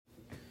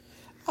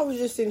I was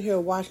just sitting here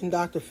watching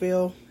Dr.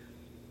 Phil,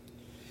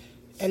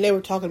 and they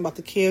were talking about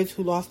the kids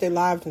who lost their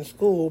lives in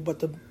school. But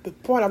the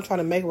point I'm trying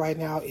to make right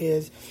now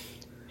is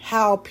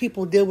how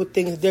people deal with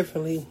things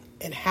differently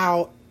and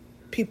how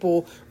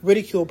people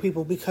ridicule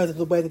people because of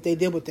the way that they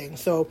deal with things.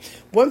 So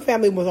one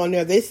family was on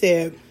there. They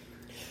said,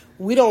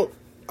 the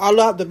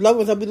loved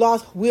ones that we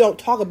lost, we don't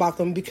talk about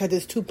them because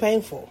it's too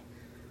painful.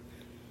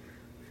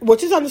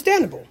 Which is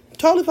understandable.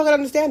 Totally fucking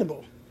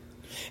understandable.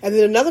 And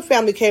then another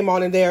family came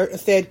on in there and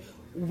said,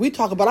 we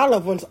talk about our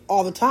loved ones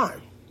all the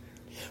time.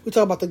 We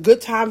talk about the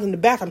good times and the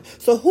bad times.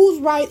 So who's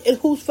right and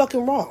who's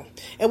fucking wrong?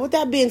 And with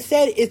that being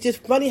said, it's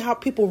just funny how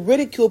people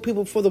ridicule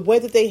people for the way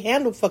that they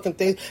handle fucking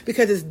things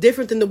because it's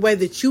different than the way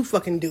that you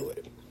fucking do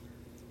it.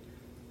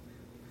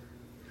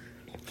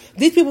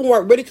 These people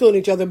weren't ridiculing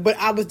each other, but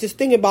I was just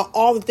thinking about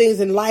all the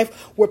things in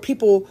life where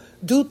people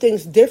do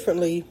things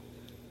differently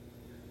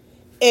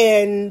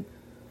and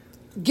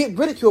get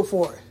ridiculed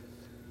for it.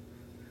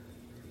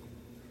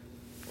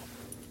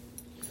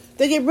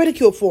 They get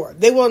ridiculed for it.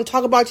 They want to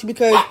talk about you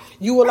because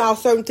you allow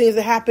certain things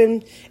to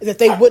happen that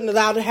they wouldn't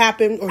allow to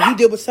happen, or you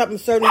deal with something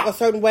a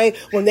certain way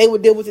when they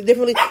would deal with it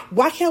differently.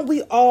 Why can't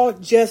we all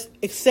just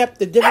accept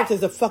the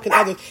differences of fucking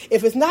others?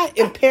 If it's not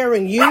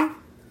impairing you,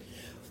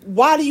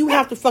 why do you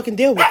have to fucking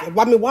deal with it?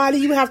 I mean, why do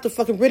you have to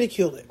fucking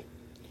ridicule it?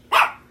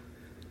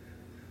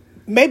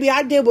 Maybe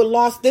I deal with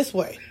loss this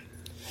way.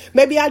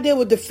 Maybe I deal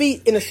with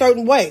defeat in a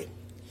certain way.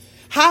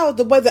 How is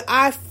the way that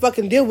I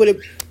fucking deal with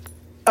it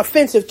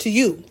offensive to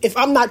you if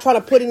I'm not trying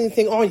to put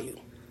anything on you?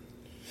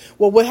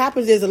 Well, what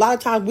happens is a lot of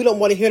times we don't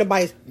want to hear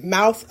anybody's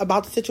mouth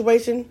about the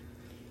situation.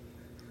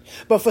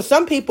 But for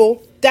some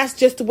people, that's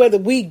just the way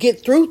that we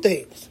get through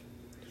things.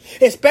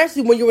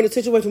 Especially when you're in a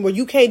situation where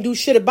you can't do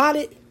shit about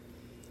it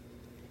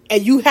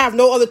and you have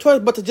no other choice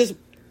but to just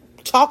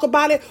talk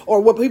about it,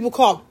 or what people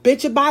call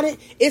bitch about it.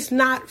 It's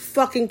not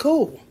fucking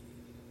cool.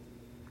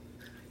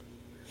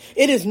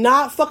 It is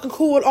not fucking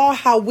cool at all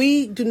how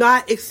we do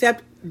not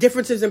accept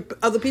differences in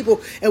other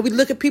people, and we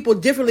look at people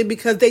differently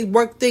because they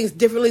work things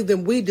differently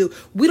than we do.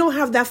 We don't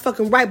have that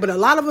fucking right, but a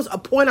lot of us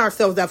appoint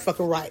ourselves that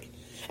fucking right.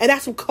 And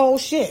that's some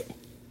cold shit.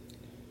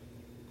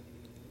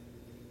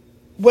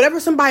 Whatever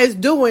somebody is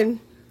doing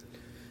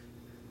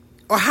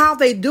or how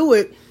they do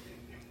it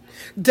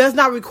does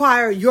not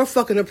require your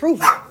fucking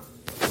approval.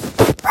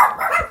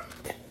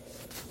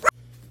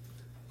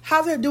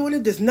 How they're doing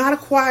it does not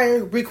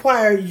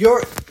require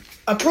your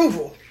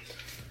approval.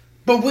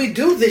 But we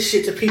do this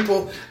shit to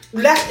people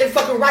left and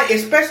fucking right,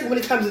 especially when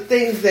it comes to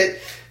things that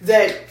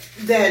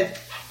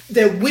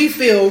we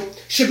feel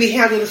should be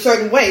handled a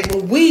certain way.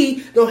 But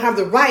we don't have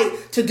the right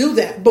to do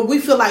that. But we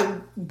feel like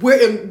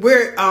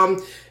we're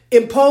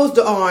imposed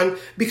on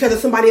because of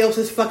somebody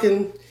else's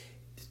fucking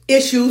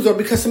issues, or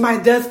because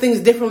somebody does things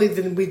differently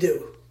than we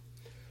do.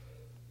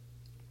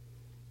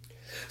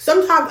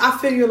 Sometimes I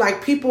figure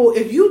like people,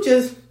 if you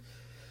just,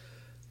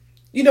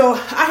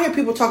 I hear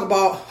people talk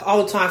about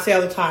all the time, say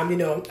all the time, I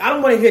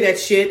don't want to hear that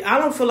shit. I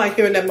don't feel like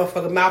hearing that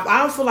motherfucking mouth. I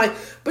don't feel like,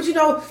 but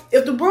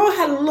if the world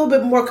had a little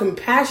bit more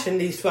compassion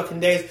these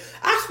fucking days,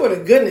 I swear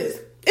to goodness,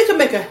 it could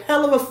make a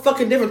hell of a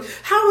fucking difference.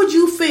 How would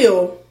you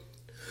feel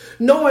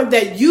knowing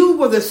that you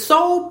were the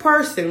sole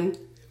person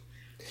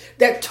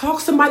that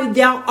talked somebody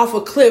down off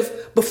a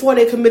cliff before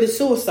they committed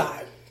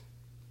suicide?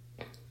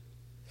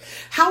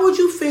 How would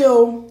you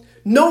feel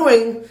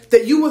knowing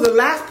that you were the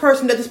last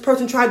person that this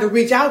person tried to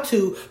reach out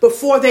to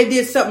before they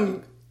did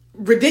something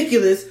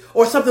ridiculous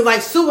or something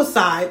like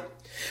suicide?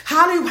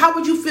 How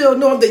would you feel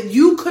knowing that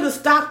you could have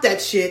stopped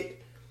that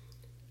shit,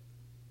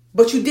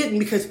 but you didn't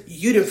because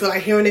you didn't feel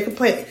like hearing their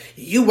complaint?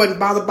 You wasn't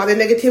bothered by their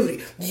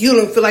negativity. You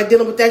didn't feel like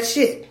dealing with that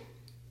shit.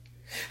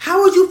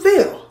 How would you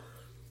feel?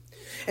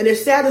 And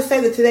it's sad to say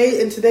that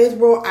in today's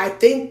world, I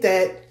think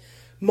that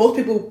most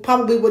people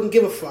probably wouldn't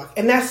give a fuck.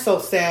 And that's so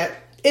sad.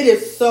 It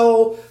is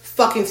so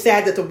fucking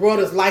sad that the world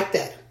is like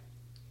that.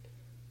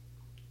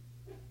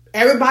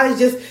 Everybody's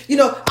just,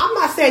 I'm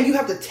not saying you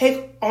have to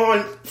take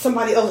on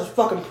somebody else's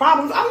fucking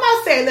problems. I'm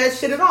not saying that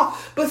shit at all.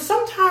 But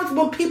sometimes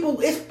when people,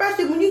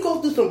 especially when you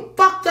go through some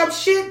fucked up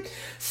shit,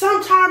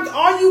 sometimes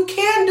all you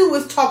can do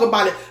is talk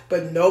about it.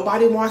 But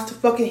nobody wants to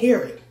fucking hear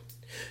it.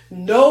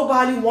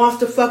 Nobody wants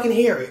to fucking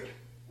hear it.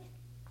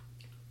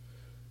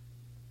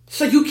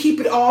 So you keep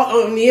it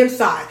all on the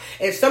inside.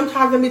 And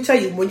sometimes, let me tell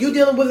you, when you're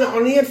dealing with it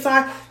on the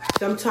inside,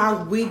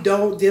 sometimes we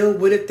don't deal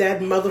with it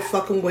that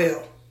motherfucking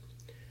well.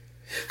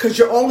 Because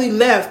you're only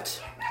left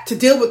to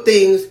deal with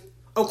things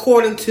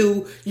according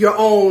to your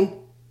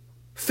own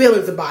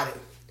feelings about it.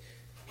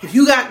 If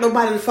you got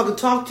nobody to fucking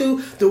talk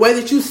to, the way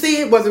that you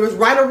see it, whether it's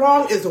right or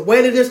wrong, is the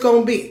way that it's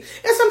going to be.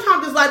 And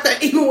sometimes it's like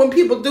that even when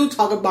people do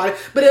talk about it.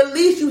 But at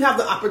least you have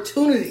the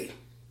opportunity.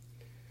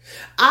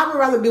 I would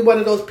rather be one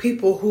of those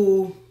people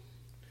who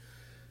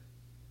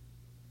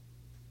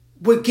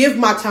would give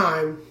my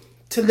time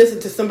to listen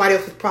to somebody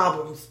else's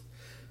problems,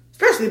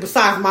 especially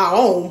besides my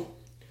own.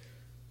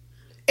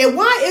 And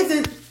why is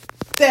it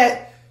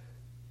that,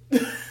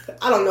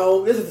 I don't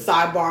know, this is a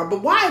sidebar,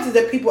 but why is it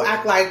that people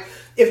act like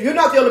if you're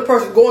not the only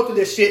person going through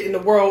this shit in the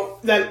world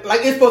that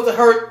like it's supposed to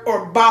hurt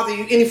or bother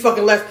you any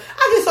fucking less,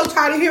 I get so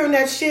tired of hearing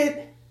that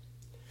shit.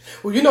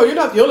 Well, you know, you're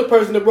not the only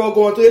person in the world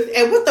going through this.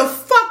 And what the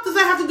fuck does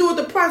that have to do with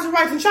the price of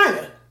rice in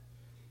China?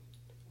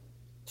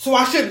 So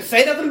I shouldn't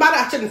say nothing about it.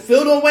 I shouldn't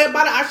feel no way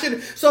about it. I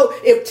shouldn't. So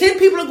if 10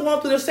 people are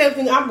going through the same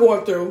thing I'm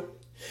going through,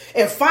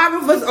 and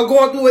 5 of us are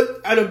going through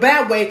it in a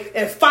bad way,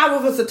 and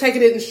 5 of us are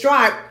taking it in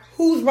stride,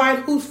 who's right,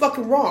 who's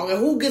fucking wrong, and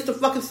who gets to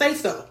fucking say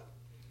so?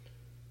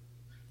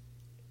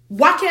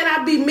 Why can't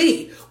I be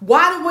me?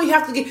 Why do we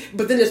have to get...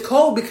 But then it's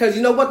cold because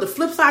you know what the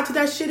flip side to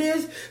that shit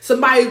is?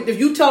 Somebody, if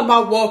you tell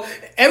about, well,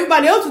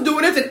 everybody else is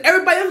doing this and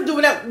everybody else is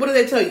doing that, what do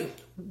they tell you?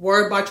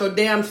 Worry about your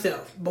damn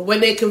self. But when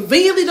they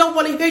conveniently don't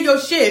want to hear your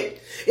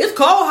shit, it's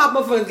cold how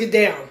motherfuckers get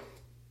down.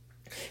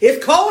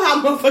 It's cold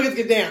how motherfuckers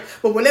get down.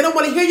 But when they don't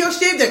want to hear your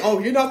shit, they oh,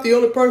 you're not the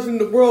only person in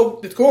the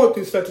world that's going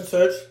through such and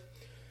such.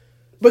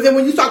 But then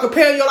when you start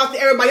comparing your life to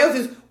everybody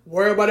else's,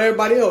 worry about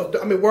everybody else.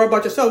 I mean, worry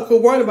about yourself.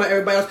 Quit worrying about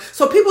everybody else.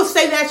 So people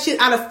say that shit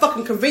out of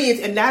fucking convenience,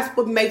 and that's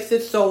what makes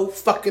it so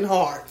fucking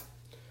hard.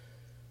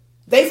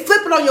 They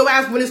flip it on your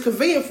ass when it's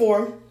convenient for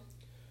them.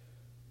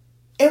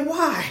 And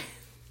why?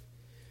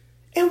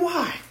 And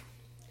why?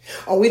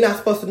 Are we not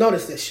supposed to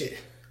notice this shit?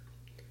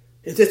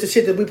 Is this the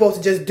shit that we're supposed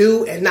to just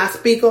do and not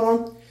speak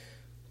on?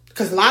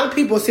 Because a lot of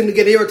people seem to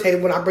get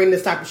irritated when I bring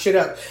this type of shit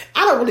up.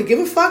 I don't really give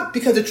a fuck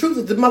because the truth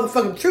is the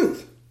motherfucking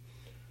truth.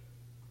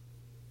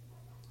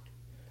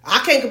 I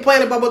can't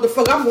complain about what the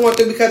fuck I'm going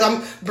through because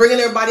I'm bringing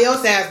everybody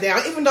else's ass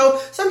down. Even though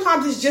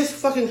sometimes it's just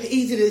fucking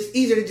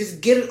easier to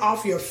just get it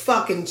off your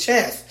fucking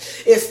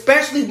chest.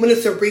 Especially when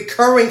it's a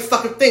recurring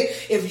fucking thing.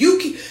 If you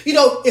keep, you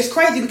know, it's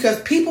crazy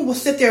because people will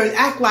sit there and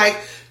act like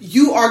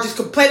you are just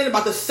complaining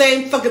about the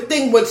same fucking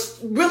thing. When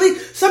really,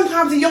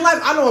 sometimes in your life,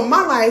 I know in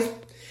my life,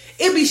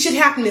 it be shit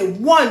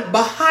happening one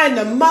behind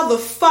the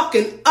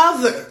motherfucking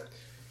other.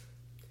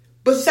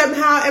 But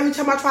somehow, every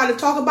time I try to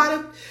talk about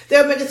it,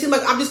 they'll make it seem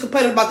like I'm just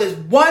complaining about this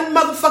one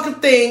motherfucking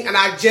thing and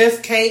I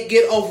just can't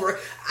get over it.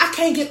 I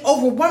can't get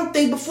over one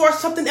thing before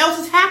something else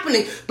is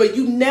happening. But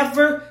you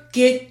never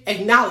get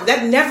acknowledged.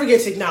 That never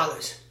gets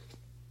acknowledged.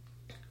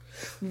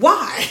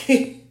 Why?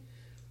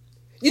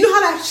 You know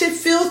how that shit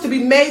feels to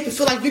be made to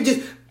feel like you're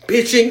just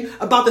bitching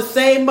about the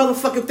same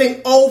motherfucking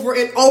thing over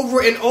and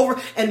over and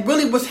over. And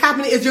really what's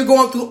happening is you're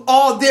going through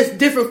all this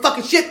different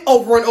fucking shit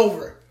over and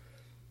over.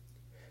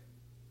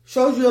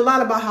 Shows you a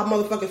lot about how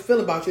motherfuckers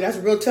feel about you. That's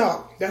real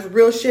talk. That's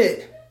real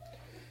shit.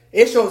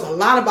 It shows a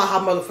lot about how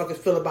motherfuckers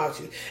feel about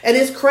you. And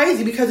it's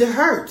crazy because it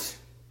hurts.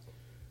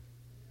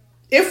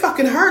 It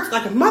fucking hurts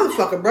like a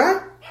motherfucker,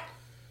 bruh.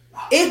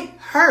 It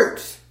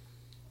hurts.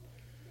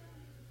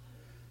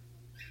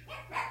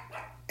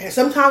 And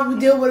sometimes we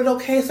deal with it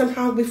okay,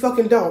 sometimes we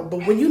fucking don't.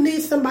 But when you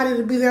need somebody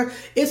to be there,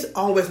 it's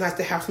always nice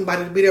to have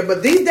somebody to be there.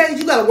 But these days,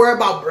 you gotta worry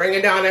about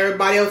bringing down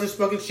everybody else's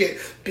fucking shit.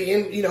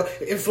 Being, you know,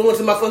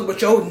 influencing motherfuckers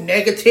with your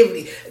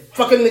negativity.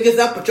 Fucking niggas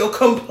up with your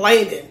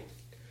complaining.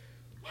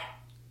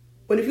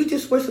 But if you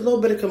just switch a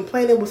little bit of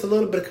complaining with a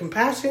little bit of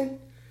compassion,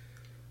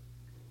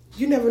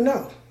 you never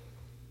know.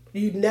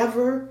 You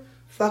never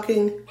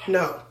fucking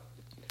know.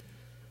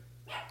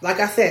 Like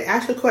I said,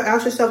 ask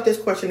yourself this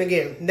question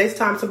again. Next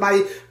time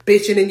somebody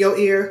bitching in your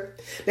ear,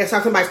 next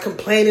time somebody's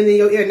complaining in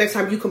your ear, next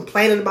time you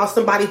complaining about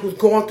somebody who's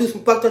going through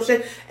some fucked up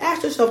shit,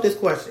 ask yourself this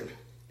question.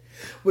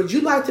 Would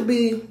you like to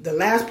be the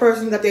last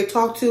person that they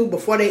talked to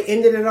before they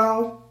ended it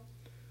all?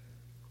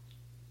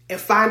 And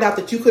find out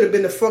that you could have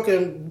been the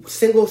fucking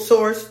single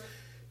source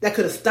that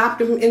could have stopped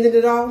them from ending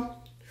it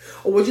all?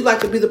 Or would you like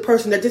to be the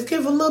person that just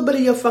give a little bit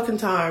of your fucking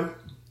time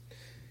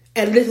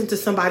and listen to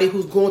somebody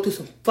who's going through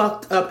some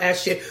fucked up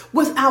ass shit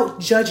without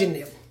judging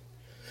them?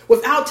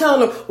 Without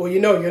telling them, well, you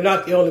know, you're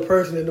not the only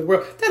person in the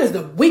world. That is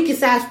the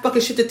weakest ass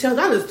fucking shit to tell.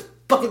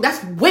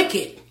 That's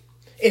wicked,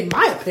 in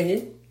my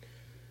opinion.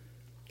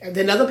 And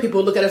then other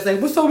people look at us and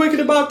say, what's so wicked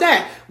about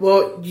that?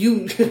 Well,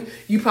 you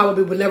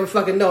probably would never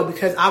fucking know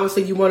because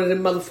obviously you one of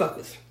them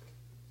motherfuckers.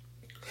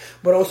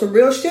 But on some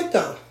real shit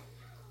though,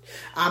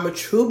 I'm a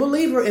true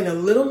believer in a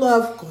little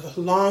love goes a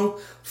long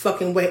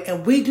fucking way.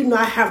 And we do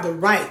not have the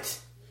right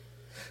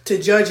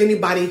to judge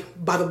anybody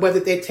by the way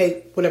that they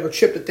take whatever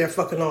trip that they're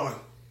fucking on.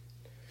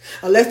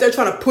 Unless they're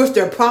trying to push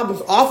their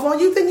problems off on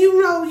you, then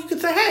you know, you can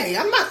say, hey,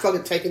 I'm not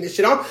fucking taking this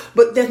shit on.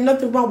 But there's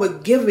nothing wrong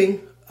with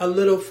giving a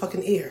little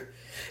fucking ear.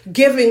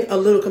 Giving a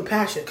little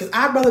compassion. Because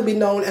I'd rather be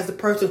known as the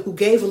person who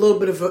gave a little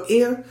bit of an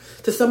ear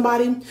to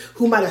somebody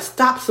who might have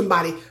stopped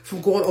somebody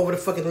from going over the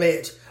fucking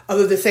ledge.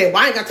 Other than saying,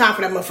 well, I ain't got time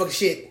for that motherfucking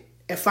shit.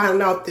 And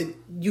finding out that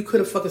you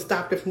could have fucking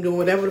stopped them from doing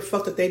whatever the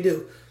fuck that they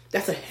do.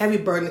 That's a heavy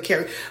burden to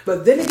carry.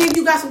 But then again,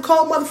 you got some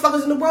cold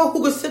motherfuckers in the world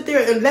who could sit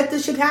there and let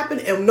this shit happen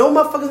and no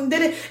motherfuckers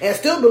did it and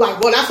still be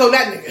like, well, that's on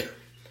that nigga.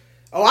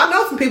 Oh, I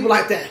know some people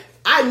like that.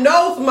 I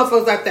know some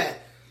motherfuckers like that.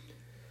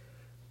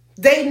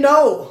 They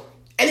know.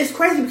 And it's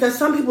crazy because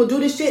some people do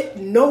this shit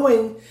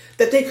knowing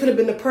that they could have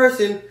been the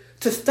person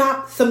to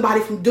stop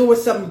somebody from doing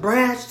something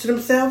brash to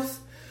themselves.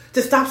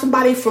 To stop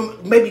somebody from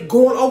maybe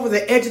going over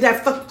the edge of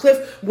that fucking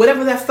cliff,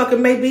 whatever that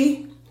fucking may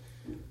be.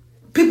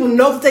 People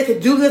know that they can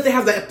do this.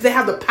 They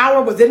have the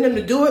power within them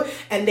to do it,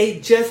 and they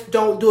just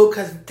don't do it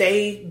because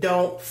they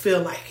don't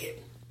feel like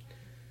it.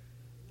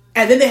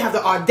 And then they have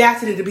the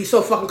audacity to be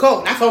so fucking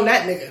cold. That's on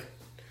that nigga.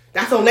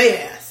 That's on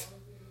their ass.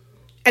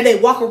 And they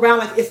walk around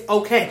like it's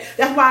okay.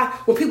 That's why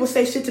when people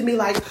say shit to me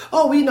like,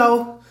 oh, you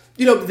know,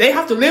 they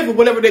have to live with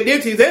whatever they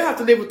did to you. They have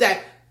to live with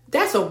that.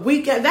 That's a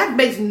weak ass. That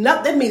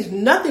means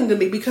nothing to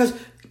me because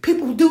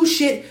people do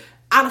shit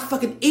out of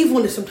fucking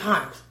evilness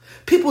sometimes.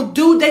 People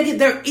they get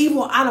their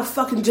evil out of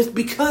fucking just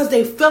because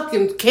they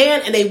fucking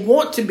can and they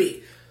want to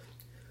be.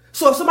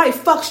 So if somebody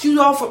fucks you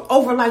off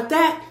over like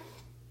that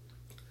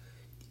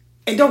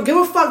and don't give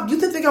a fuck, you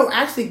think they're going to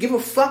actually give a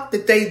fuck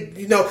that they,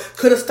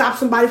 could have stopped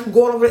somebody from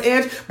going over the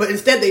edge, but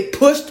instead they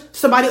pushed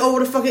somebody over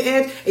the fucking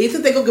edge, and you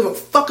think they're going to give a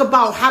fuck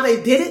about how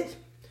they did it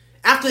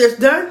after it's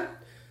done?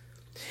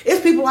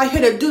 It's people out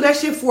here that do that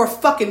shit for a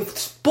fucking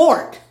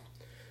sport.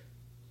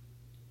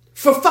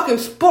 For fucking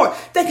sport.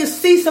 They can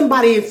see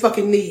somebody in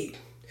fucking need.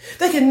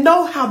 They can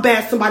know how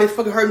bad somebody's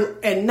fucking hurting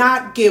and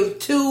not give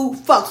two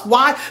fucks.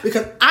 Why?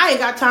 Because I ain't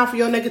got time for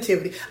your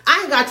negativity.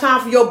 I ain't got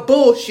time for your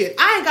bullshit.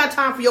 I ain't got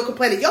time for your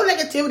complaining. Your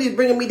negativity is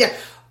bringing me down.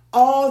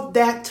 All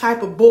that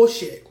type of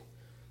bullshit.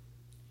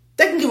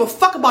 They can give a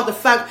fuck about the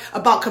fact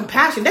about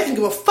compassion. They can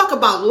give a fuck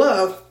about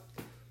love.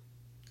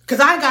 Because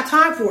I ain't got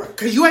time for it.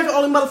 Because you ain't the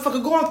only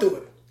motherfucker going through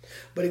it.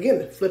 But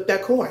again, flip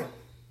that coin.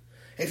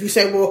 If you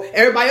say, well,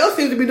 everybody else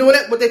seems to be doing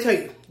that, what they tell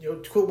you?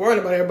 Quit worrying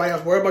about everybody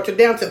else. Worry about your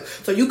damn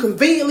self. So you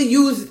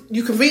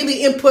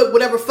conveniently input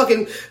whatever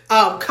fucking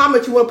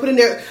comment you want to put in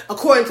there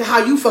according to how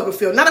you fucking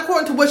feel. Not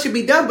according to what should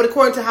be done, but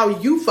according to how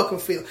you fucking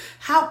feel.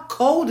 How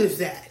cold is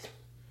that?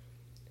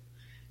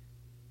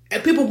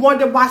 And people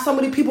wonder why so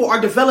many people are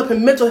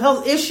developing mental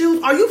health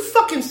issues. Are you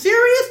fucking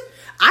serious?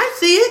 I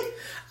see it.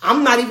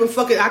 I'm not even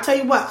fucking, I tell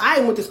you what, I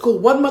ain't went to school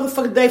one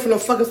motherfucking day for no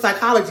fucking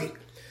psychology.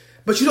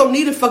 But you don't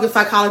need a fucking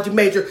psychology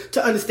major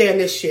to understand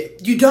this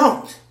shit. You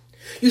don't.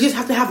 You just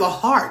have to have a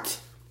heart.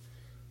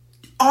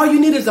 All you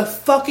need is a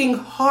fucking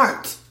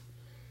heart.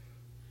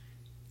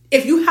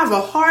 If you have a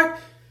heart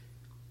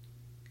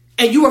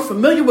and you are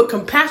familiar with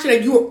compassion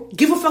and you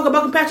give a fuck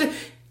about compassion,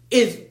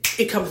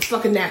 it comes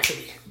fucking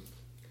naturally.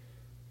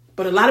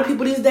 But a lot of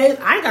people these days,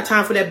 I ain't got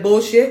time for that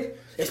bullshit.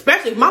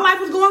 Especially if my life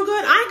was going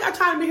good, I ain't got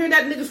time to hear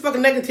that nigga's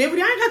fucking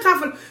negativity. I ain't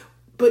got time for...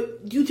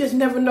 But you just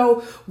never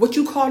know what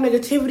you call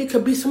negativity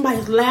could be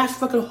somebody's last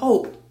fucking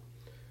hope.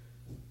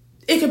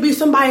 It could be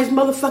somebody's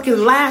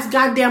motherfucking last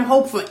goddamn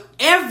hope for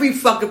every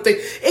fucking thing.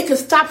 It could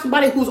stop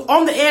somebody who's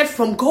on the edge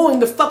from going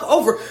the fuck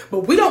over.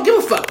 But we don't give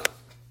a fuck.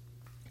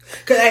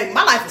 Because, hey,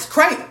 my life is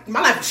great.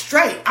 My life is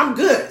straight. I'm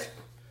good.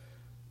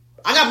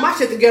 I got my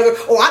shit together.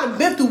 Or I done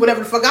been through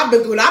whatever the fuck I've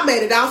been through and I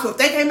made it out. So if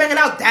they can't make it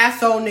out,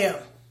 that's on them.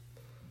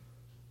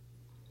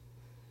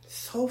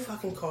 So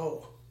fucking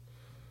cold.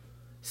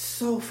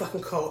 So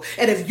fucking cold.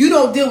 And if you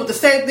don't deal with the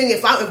same thing,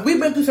 if we've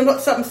been through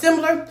something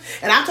similar,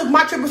 and I took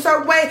my trip a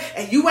certain way,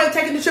 and you ain't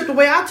taking the trip the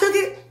way I took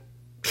it,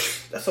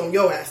 that's on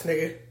your ass,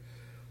 nigga.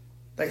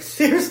 Like,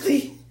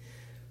 seriously?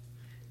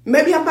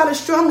 Maybe I'm not as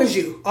strong as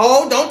you.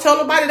 Oh, don't tell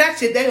nobody that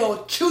shit. They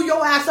gonna chew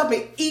your ass up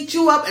and eat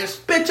you up and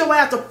spit your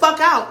ass the fuck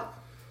out.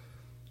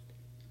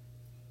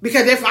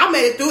 Because if I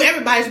made it through,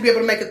 everybody should be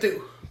able to make it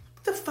through.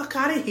 Get the fuck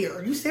out of here.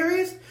 Are you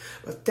serious?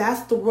 But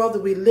that's the world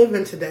that we live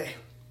in today.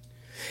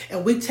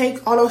 And we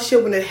take all those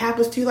shit when it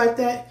happens to you like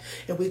that,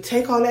 and we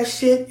take all that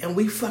shit and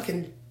we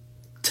fucking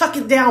tuck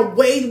it down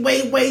way,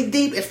 way, way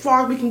deep as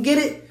far as we can get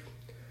it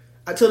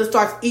until it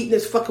starts eating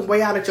its fucking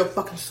way out of your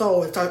fucking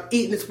soul. It starts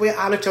eating its way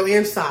out of your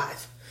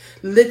insides.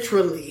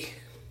 Literally.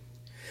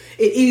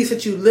 It eats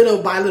at you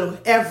little by little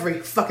every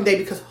fucking day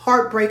because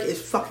heartbreak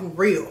is fucking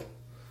real.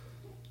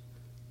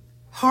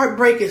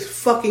 Heartbreak is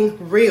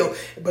fucking real.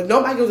 But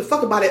nobody gives a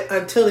fuck about it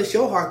until it's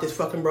your heart that's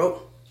fucking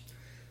broke.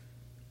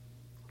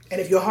 And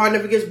if your heart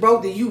never gets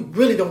broke, then you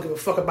really don't give a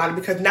fuck about it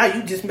because now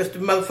you just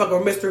Mr. Motherfucker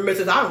or Mr. and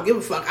Mrs. I don't give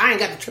a fuck. I ain't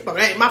got the trip up.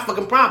 That ain't my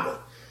fucking problem.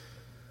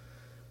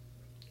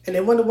 And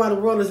they wonder why the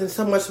world is in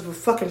so much of a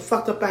fucking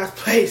fucked up ass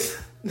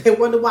place. They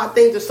wonder why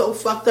things are so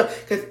fucked up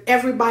because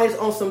everybody's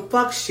on some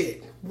fuck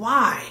shit.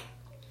 Why?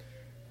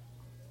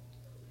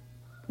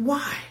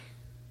 Why?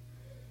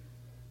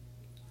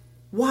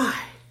 Why?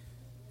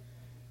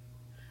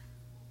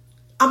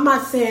 I'm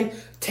not saying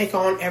take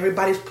on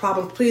everybody's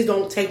problems. Please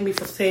don't take me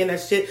for saying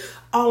that shit.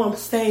 All I'm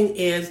saying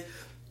is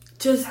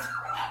just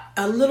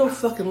a little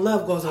fucking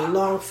love goes a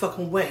long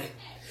fucking way.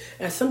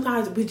 And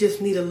sometimes we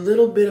just need a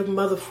little bit of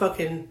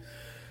motherfucking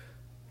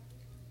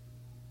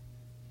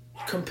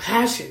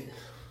compassion.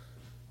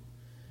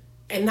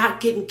 And not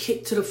getting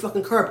kicked to the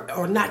fucking curb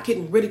or not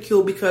getting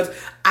ridiculed because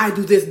I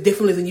do this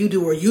differently than you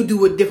do or you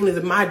do it differently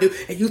than I do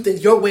and you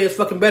think your way is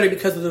fucking better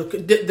because of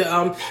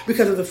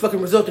the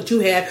fucking result that you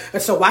had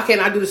and so why can't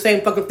I do the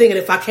same fucking thing and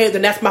if I can't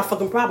then that's my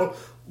fucking problem.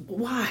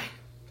 Why?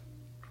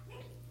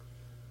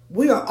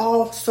 We are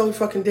all so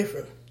fucking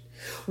different.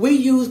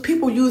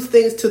 People use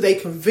things to their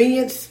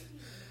convenience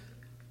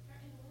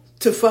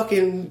to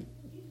fucking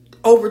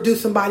overdo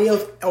somebody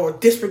else or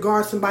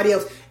disregard somebody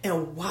else.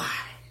 And why?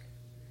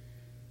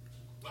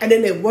 And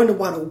then they wonder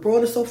why the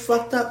world is so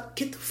fucked up.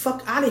 Get the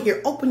fuck out of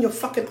here. Open your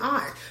fucking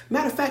eyes.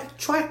 Matter of fact,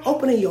 try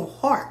opening your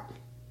heart.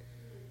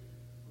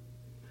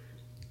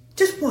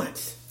 Just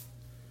once.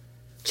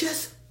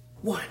 Just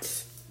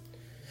once.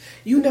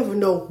 You never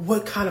know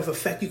what kind of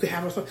effect you could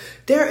have on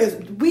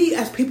someone. We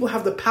as people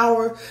have the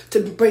power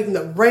to bring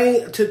the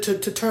rain, to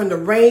turn the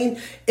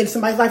rain in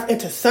somebody's life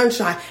into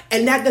sunshine.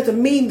 And that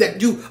doesn't mean that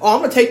I'm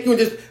going to take you and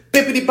just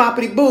bippity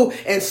boppity boo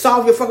and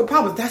solve your fucking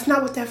problems. That's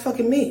not what that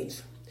fucking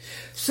means.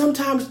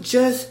 Sometimes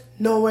just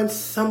knowing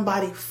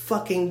somebody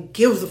fucking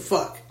gives a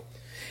fuck,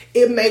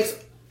 it makes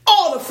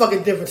all the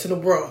fucking difference in the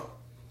world.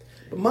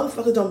 But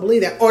motherfuckers don't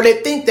believe that. Or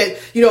they think that,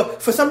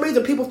 for some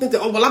reason people think that,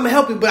 oh, well, I'm going to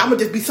help you, but I'm going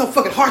to just be so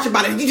fucking harsh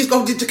about it. You just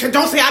don't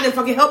say I didn't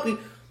fucking help you.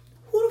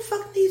 Who the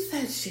fuck needs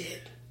that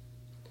shit?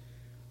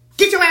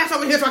 Get your ass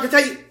over here so I can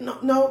tell you.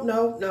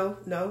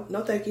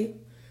 No, thank you.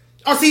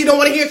 Oh, see, you don't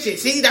want to hear shit.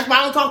 See, that's why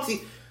I don't talk to you.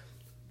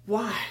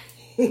 Why?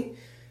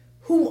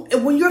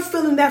 When you're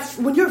feeling that,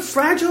 when you're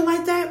fragile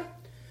like that,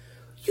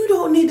 you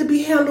don't need to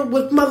be handled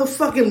with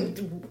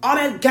motherfucking all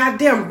that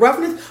goddamn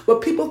roughness.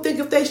 But people think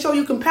if they show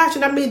you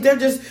compassion, I mean, they're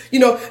just,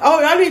 oh,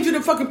 I need you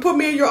to fucking put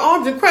me in your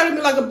arms and cradle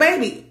me like a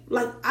baby.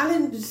 Like, I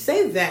didn't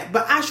say that,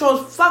 but I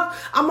sure as fuck,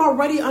 I'm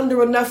already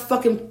under enough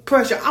fucking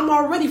pressure. I'm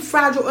already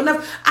fragile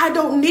enough. I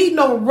don't need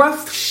no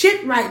rough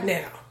shit right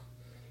now.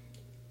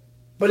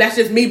 But that's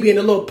just me being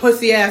a little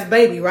pussy ass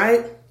baby,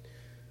 right?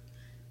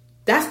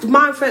 That's the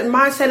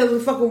mindset of the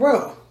fucking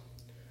world.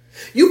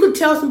 You could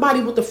tell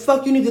somebody what the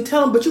fuck you need to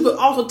tell them, but you could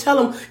also tell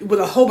them with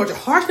a whole bunch of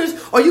harshness,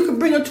 or you could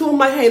bring them to them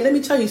like, hey, let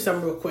me tell you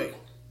something real quick.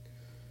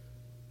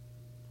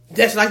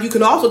 That's like you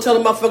can also tell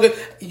them, motherfucker,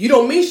 you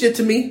don't mean shit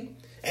to me.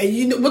 And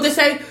you know what they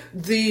say?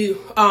 The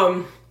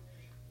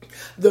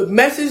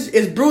message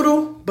is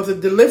brutal, but the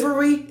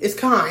delivery is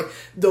kind.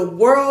 The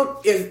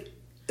world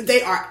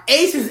they are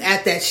aces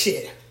at that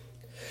shit.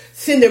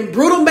 Sending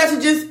brutal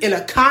messages in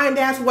a kind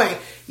ass way.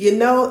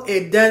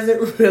 It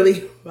doesn't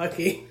really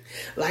fucking,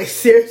 like,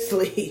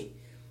 seriously.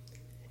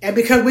 And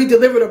because we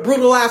delivered a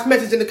brutal ass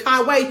message in a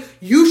kind way,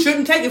 you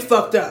shouldn't take it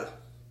fucked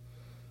up.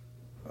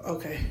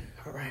 Okay,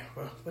 all right,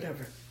 well,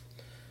 whatever.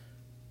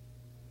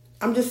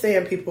 I'm just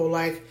saying, people,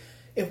 like,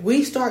 if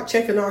we start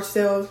checking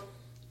ourselves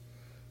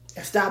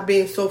and stop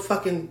being so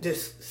fucking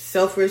just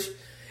selfish,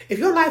 if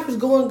your life is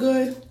going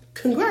good,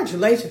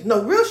 congratulations.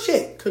 No, real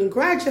shit.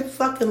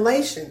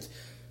 Congratulations.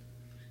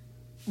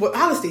 Well,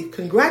 honestly,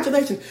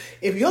 congratulations.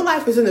 If your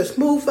life is in a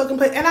smooth fucking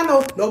place, and I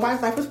know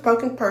nobody's life is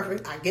fucking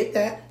perfect, I get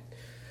that.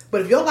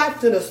 But if your life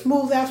is in a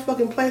smooth ass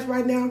fucking place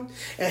right now,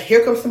 and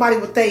here comes somebody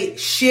with they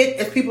shit,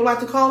 as people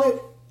like to call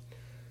it,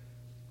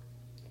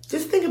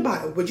 just think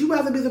about it. Would you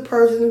rather be the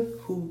person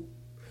who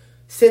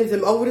sends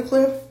them over the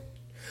cliff,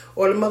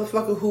 or the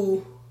motherfucker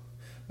who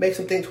makes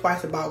them think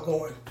twice about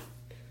going?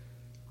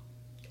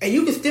 And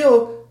you can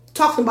still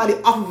talk somebody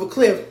off of a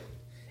cliff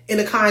in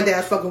a kind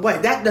ass fucking way.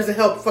 That doesn't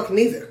help fucking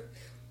either.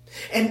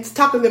 And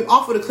talking them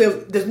off of the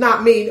cliff does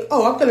not mean,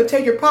 oh, I'm going to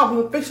take your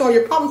problem and fix all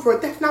your problems for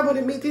it. That's not what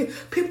it means.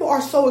 People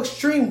are so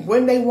extreme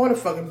when they want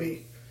to fucking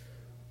be.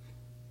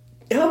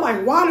 And I'm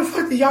like, why the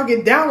fuck do y'all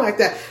get down like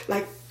that?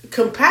 Like,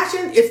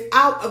 compassion is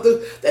out of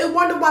the... They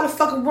wonder why the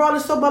fucking world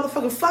is so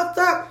motherfucking fucked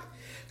up.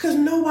 Because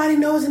nobody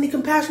knows any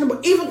compassion.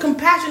 But even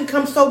compassion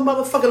comes so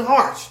motherfucking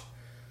harsh.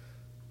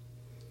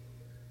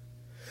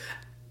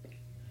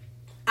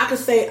 I can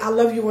say, I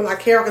love you when I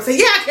care. I can say,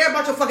 yeah, I care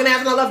about your fucking ass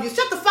and I love you.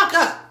 Shut the fuck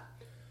up.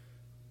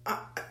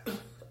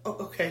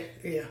 Okay,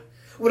 yeah.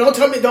 Well,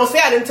 don't say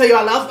I didn't tell you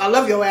I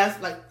love your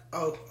ass. Like,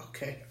 oh,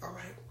 okay, all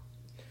right.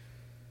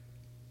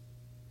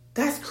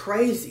 That's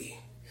crazy.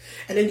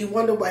 And then you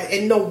wonder why,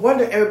 and no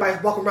wonder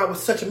everybody's walking around with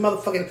such a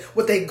motherfucking,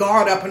 with their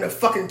guard up and a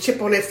fucking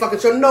chip on their fucking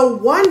shoulder. No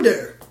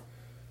wonder.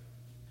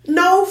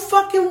 No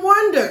fucking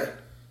wonder.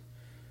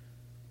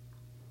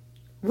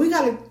 We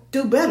gotta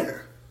do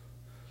better.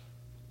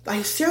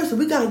 Like, seriously,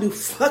 we gotta do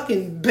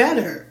fucking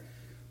better.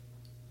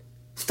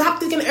 Stop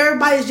thinking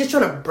everybody's just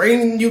trying to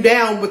bring you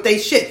down with their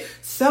shit.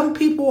 Some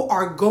people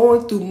are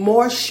going through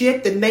more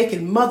shit than they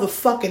can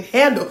motherfucking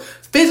handle,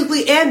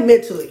 physically and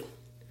mentally.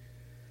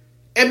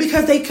 And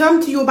because they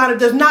come to you about it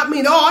does not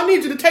mean, oh, I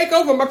need you to take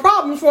over my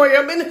problems for you.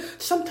 I mean,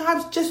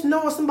 sometimes just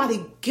knowing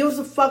somebody gives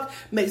a fuck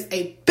makes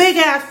a big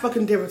ass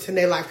fucking difference in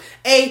their life.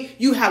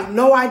 You have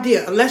no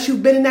idea. Unless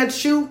you've been in that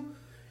shoe,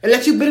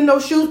 unless you've been in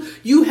those shoes,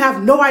 you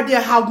have no idea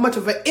how much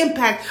of an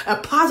impact, a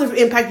positive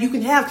impact you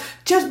can have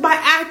just by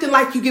acting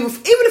like you give a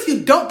fuck. Even if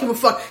you don't give a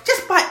fuck,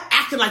 just by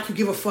acting like you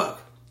give a fuck.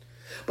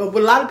 But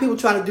what a lot of people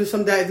try to do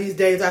these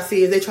days, I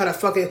see, is they try to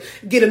fucking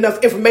get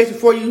enough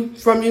information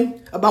from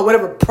you about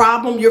whatever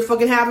problem you're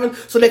fucking having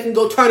so they can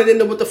go turn it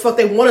into what the fuck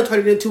they want to turn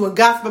it into and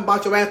gossip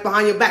about your ass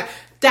behind your back.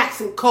 That's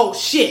some cold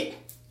shit.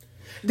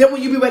 Then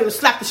when you be ready to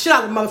slap the shit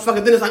out of the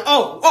motherfucker, then it's like,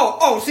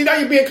 oh, see, now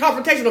you're being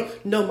confrontational.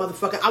 No,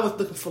 motherfucker, I was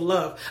looking for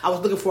love. I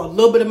was looking for a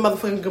little bit of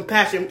motherfucking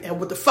compassion, and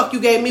what the fuck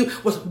you gave me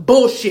was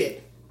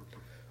bullshit.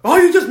 Oh,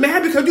 you just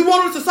mad because you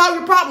wanted us to solve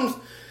your problems.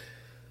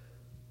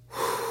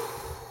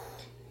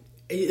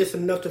 It's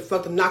enough to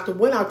fucking knock the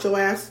wind out your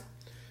ass.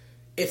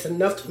 it's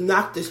enough to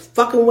knock this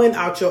fucking wind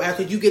out your ass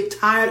because you get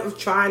tired of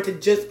trying to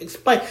just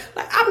explain.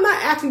 Like, I'm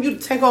not asking you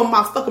to take on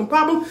my fucking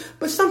problem,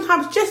 but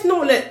sometimes just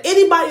knowing that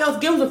anybody else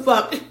gives a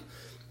fuck,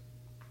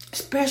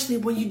 especially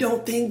when you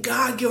don't think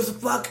God gives a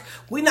fuck,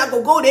 we not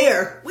gonna go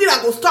there. We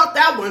not gonna start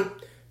that one.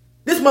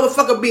 This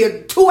motherfucker be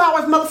a 2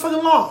 hours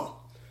motherfucking long.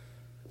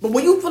 But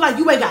when you feel like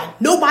you ain't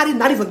got nobody,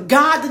 not even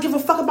God, to give a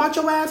fuck about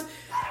your ass,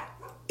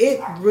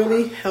 it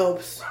really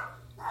helps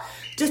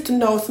just to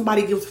know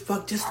somebody gives a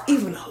fuck just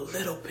even a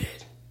little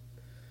bit.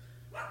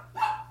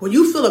 When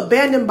you feel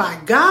abandoned by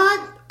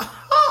God,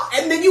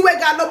 and then you ain't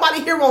got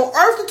nobody here on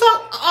earth to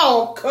talk,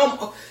 oh, come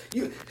on.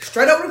 You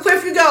straight over the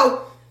cliff you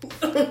go.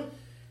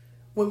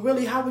 Well,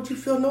 really, how would you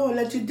feel knowing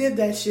that you did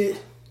that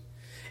shit?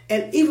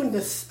 And even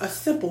a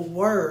simple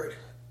word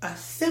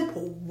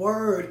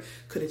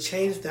could have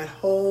changed that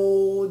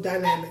whole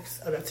dynamics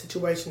of that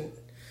situation.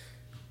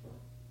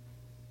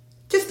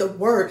 Just a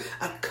word,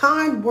 a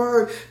kind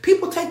word.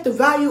 People take the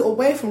value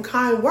away from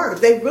kind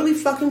words. They really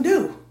fucking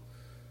do.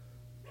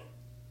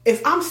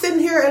 If I'm sitting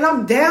here and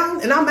I'm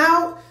down and I'm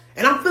out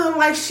and I'm feeling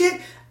like shit,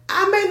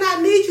 I may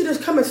not need you to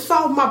come and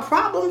solve my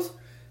problems.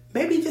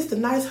 Maybe just a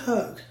nice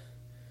hug.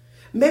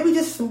 Maybe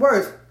just some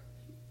words.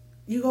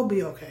 You gonna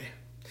be okay.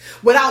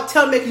 Without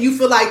making you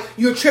feel like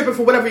you're tripping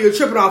for whatever you're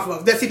tripping off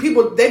of. See,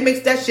 people, they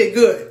mix that shit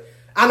good.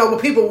 I know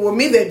what people with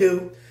me they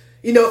do.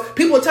 You know,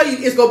 people will tell you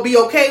it's gonna be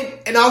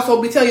okay, and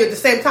also be telling you at the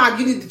same time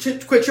you need to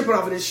quit tripping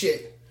off of this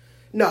shit.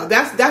 No,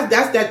 that's that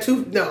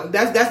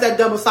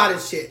double-sided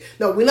shit.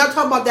 No, we're not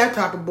talking about that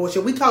type of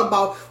bullshit. We talk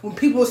about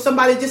when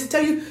somebody just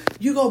tell you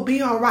you gonna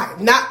be all right,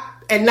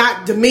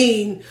 not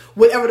demean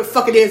whatever the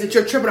fuck it is that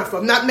you're tripping off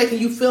of. Not making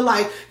you feel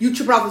like you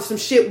tripping off of some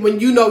shit when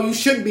you know you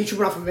shouldn't be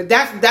tripping off of it.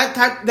 That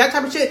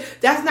type of shit.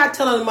 That's not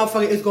telling the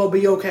motherfucker it's gonna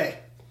be okay.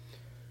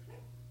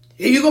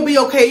 You're gonna be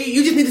okay.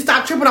 You just need to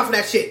stop tripping off of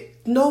that shit.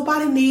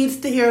 Nobody needs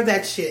to hear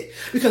that shit.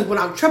 Because what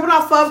I'm tripping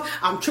off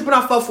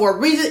of for a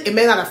reason. It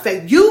may not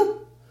affect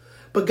you,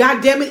 but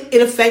goddamn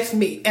it affects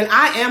me. And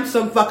I am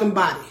some fucking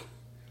body.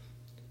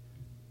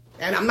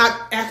 And I'm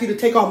not asking you to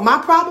take on my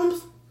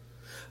problems,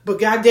 but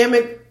goddamn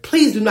it,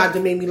 please do not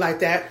demean me like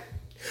that.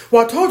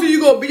 Well, I told you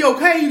you're gonna be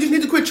okay. You just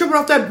need to quit tripping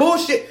off that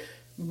bullshit.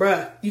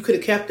 Bruh, you could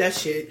have kept that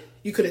shit.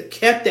 You could have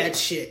kept that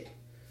shit.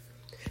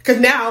 Because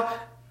now,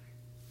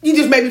 you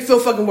just made me feel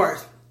fucking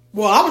worse.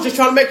 Well, I was just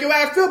trying to make your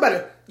ass feel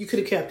better. You could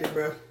have kept it,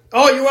 bro.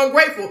 Oh, you're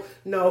ungrateful.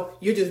 No,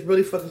 you're just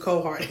really fucking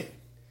cold-hearted.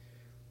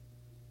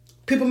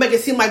 People make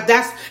it seem like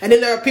that's... And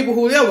then there are people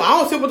who... Well, I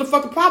don't see what the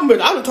fuck the problem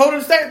is. I would have told her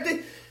the same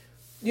thing.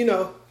 You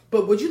know,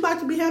 but would you like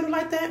to be handled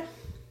like that?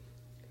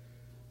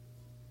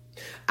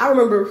 I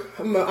remember...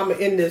 I'm going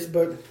to end this,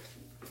 but...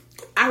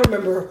 I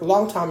remember a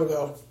long time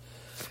ago...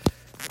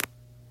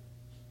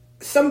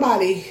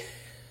 Somebody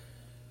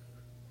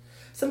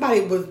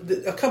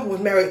a couple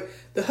was married.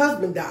 The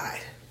husband died.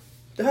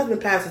 The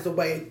husband passes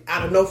away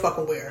out of no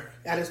fucking where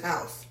at his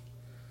house.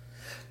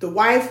 The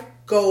wife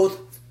goes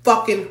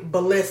fucking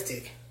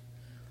ballistic.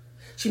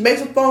 She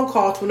makes a phone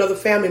call to another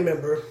family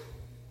member,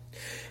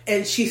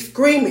 and she's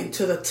screaming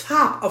to the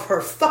top of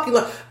her fucking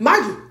lungs.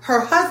 Mind you, her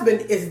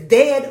husband is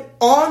dead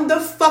on the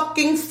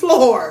fucking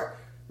floor,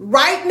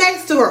 right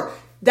next to her.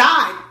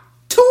 Died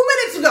 2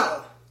 minutes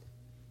ago.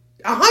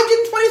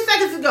 120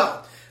 seconds ago.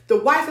 The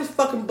wife is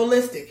fucking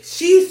ballistic.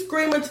 She's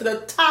screaming to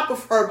the top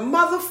of her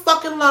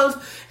motherfucking lungs.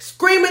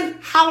 Screaming,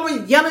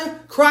 hollering, yelling,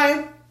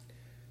 crying.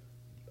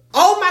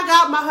 Oh my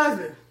God, my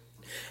husband.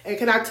 And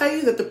can I tell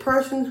you that the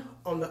person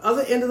on the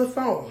other end of the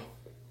phone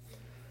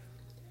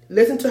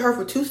listened to her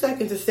for 2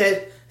 seconds and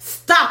said,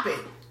 stop it.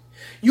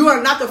 You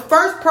are not the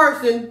first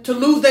person to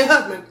lose their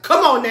husband.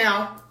 Come on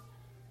now.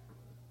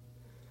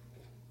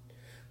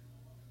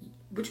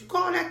 Would you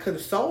call that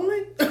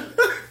consoling?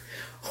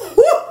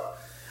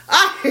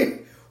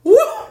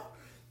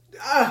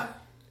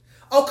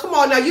 Oh, come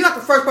on now. You're not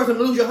the first person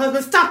to lose your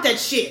husband. Stop that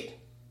shit.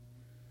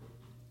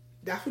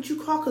 That's what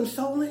you call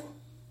consoling?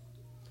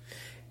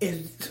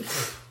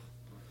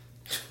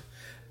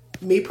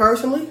 Me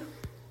personally,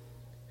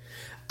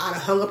 I'd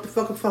have hung up the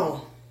fucking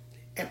phone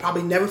and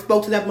probably never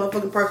spoke to that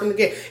motherfucking person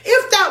again.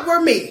 If that were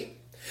me.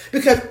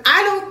 Because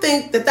I don't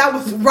think that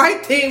was the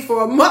right thing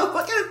for a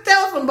motherfucker to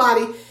tell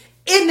somebody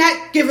in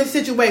that given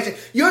situation.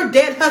 Your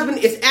dead husband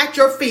is at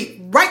your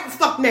feet right the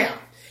fuck now.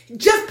 He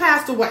just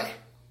passed away.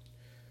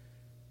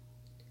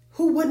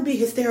 Who wouldn't be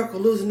hysterical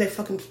losing their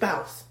fucking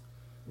spouse?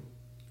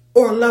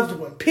 Or a loved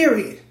one,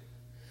 period.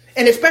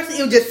 And especially if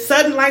it was just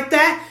sudden like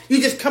that.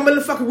 You just come in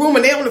the fucking room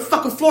and they're on the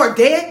fucking floor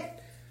dead.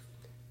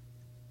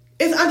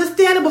 It's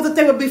understandable that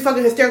they would be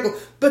fucking hysterical.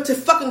 But to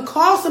fucking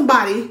call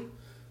somebody,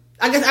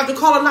 I guess after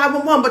calling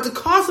 911, but to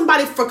call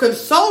somebody for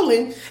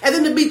consoling and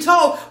then to be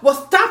told, well,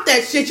 stop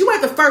that shit. You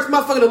ain't the first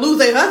motherfucker to lose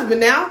their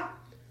husband now.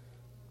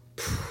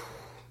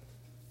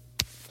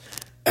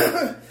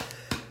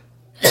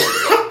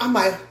 I'm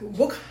like,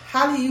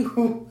 how do you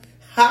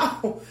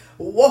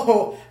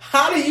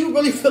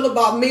really feel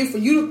about me for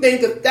you to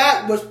think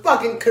that was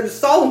fucking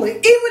consoling?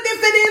 Even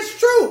if it is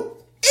true.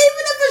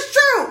 Even if it's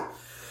true.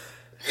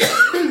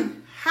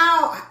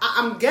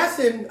 I'm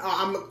guessing,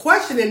 I'm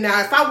questioning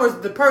now. If I was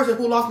the person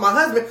who lost my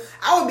husband,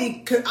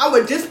 I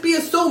would just be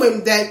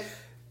assuming that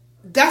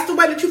that's the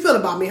way that you feel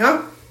about me,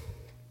 huh?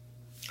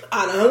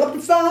 I'd hung up the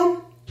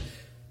phone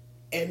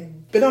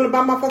and been on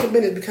about my fucking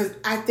business because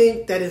I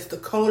think that is the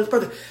coldest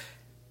person.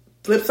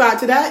 Flip side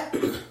to that,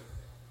 and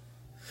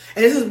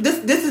this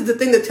is the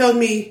thing that tells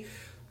me,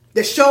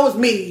 that shows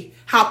me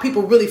how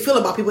people really feel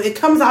about people. It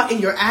comes out in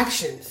your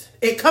actions.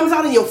 It comes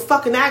out in your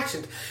fucking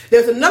actions.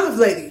 There's another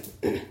lady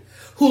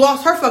who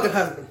lost her fucking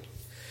husband.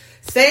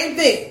 Same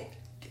thing.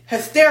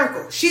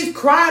 Hysterical. She's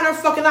crying her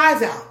fucking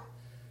eyes out.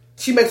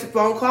 She makes a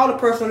phone call. The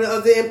person on the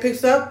other end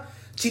picks up.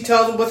 She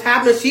tells them what's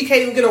happening. She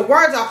can't even get her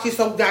words out. She's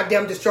so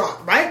goddamn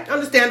distraught. Right?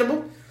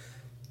 Understandable.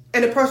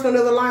 And the person on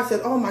the other line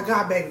says, oh my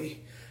God,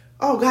 baby.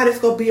 Oh God, it's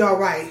going to be all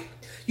right.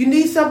 You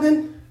need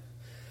something?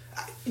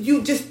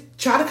 You just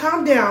try to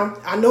calm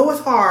down. I know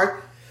it's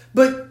hard,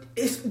 but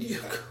it's...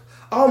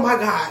 Oh my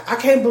God, I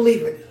can't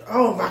believe it.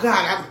 Oh my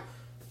God.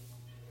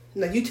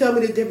 Now you tell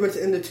me the difference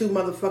in the two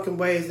motherfucking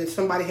ways that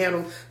somebody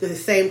handled the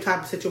same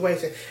type of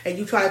situation. And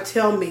you try to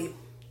tell me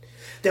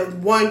that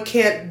one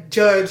can't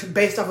judge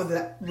based off of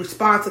the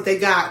response that they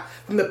got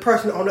from the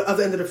person on the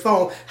other end of the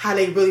phone, how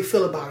they really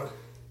feel about them.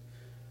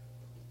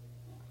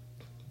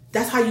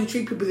 That's how you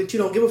treat people that you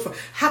don't give a fuck.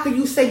 How can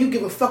you say you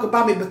give a fuck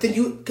about me, but then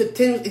you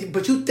continue,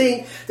 but you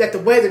think that the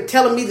way they're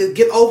telling me to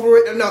get over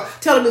it, or no,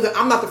 telling me that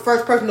I'm not the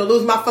first person to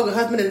lose my fucking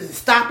husband and to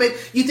stop it,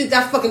 you think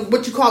that's fucking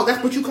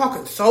that's what you call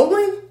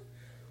consoling?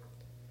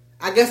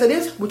 I guess it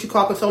is what you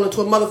call consoling to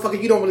a motherfucker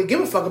you don't really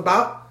give a fuck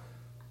about.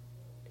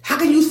 How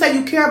can you say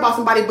you care about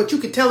somebody, but you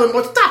can tell them,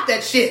 well, stop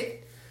that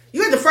shit?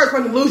 You ain't the first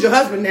person to lose your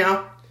husband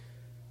now,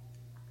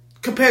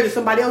 compared to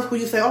somebody else who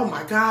you say, oh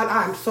my God,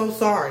 I'm so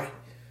sorry.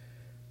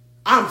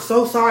 I'm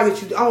so sorry that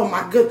you... Oh,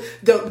 my good...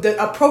 The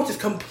approach is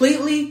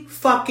completely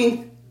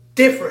fucking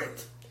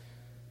different.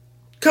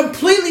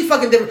 Completely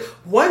fucking different.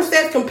 One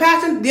says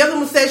compassion. The other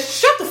one says,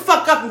 shut the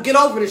fuck up and get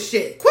over this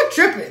shit. Quit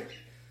tripping.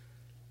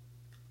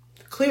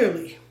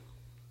 Clearly.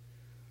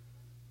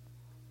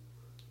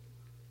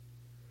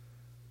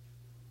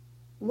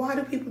 Why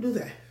do people do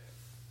that?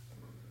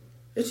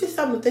 It's just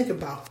something to think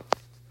about.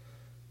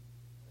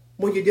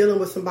 When you're dealing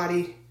with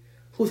somebody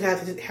who's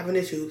having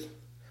issues.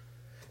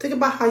 Think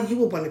about how you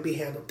would want to be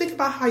handled. Think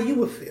about how you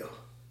would feel.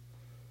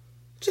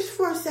 Just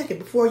for a second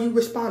before you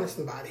respond to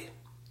somebody.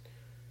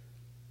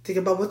 Think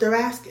about what they're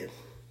asking.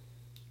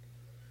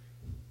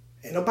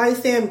 Ain't nobody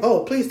saying,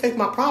 oh, please take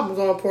my problems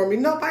on for me.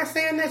 Nobody's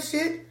saying that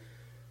shit.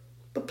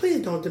 But please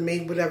don't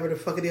demean whatever the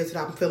fuck it is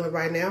that I'm feeling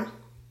right now.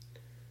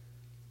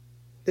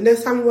 The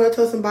next time you want to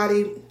tell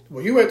somebody,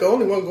 well, you ain't the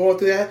only one going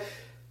through that.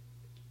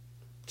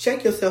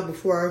 Check yourself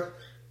before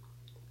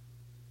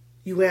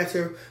you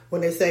answer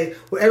when they say,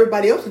 well,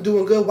 everybody else is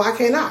doing good, why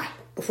can't I?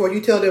 Before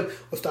you tell them,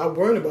 well, stop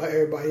worrying about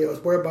everybody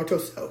else, worry about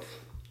yourself.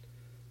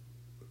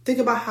 Think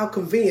about how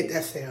convenient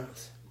that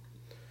sounds.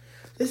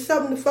 It's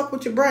something to fuck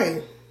with your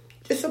brain.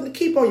 Just something to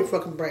keep on your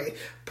fucking brain.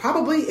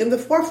 Probably in the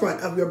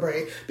forefront of your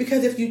brain.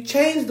 Because if you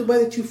change the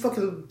way that you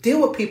fucking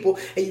deal with people,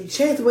 and you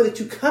change the way that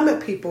you come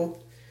at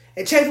people,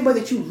 and change the way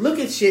that you look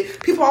at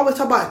shit, people always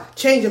talk about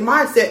changing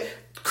mindset.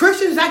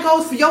 Christians, that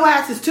goes for your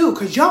asses too,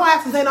 because your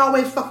asses ain't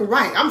always fucking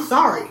right. I'm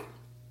sorry.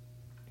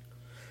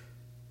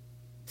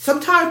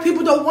 Sometimes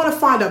people don't want to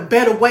find a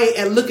better way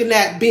at looking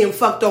at being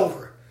fucked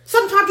over.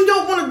 Sometimes you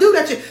don't want to do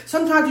that shit.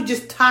 Sometimes you're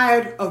just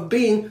tired of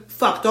being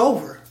fucked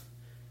over.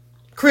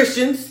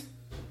 Christians.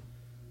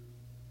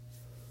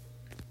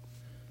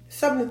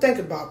 Something to think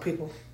about, people.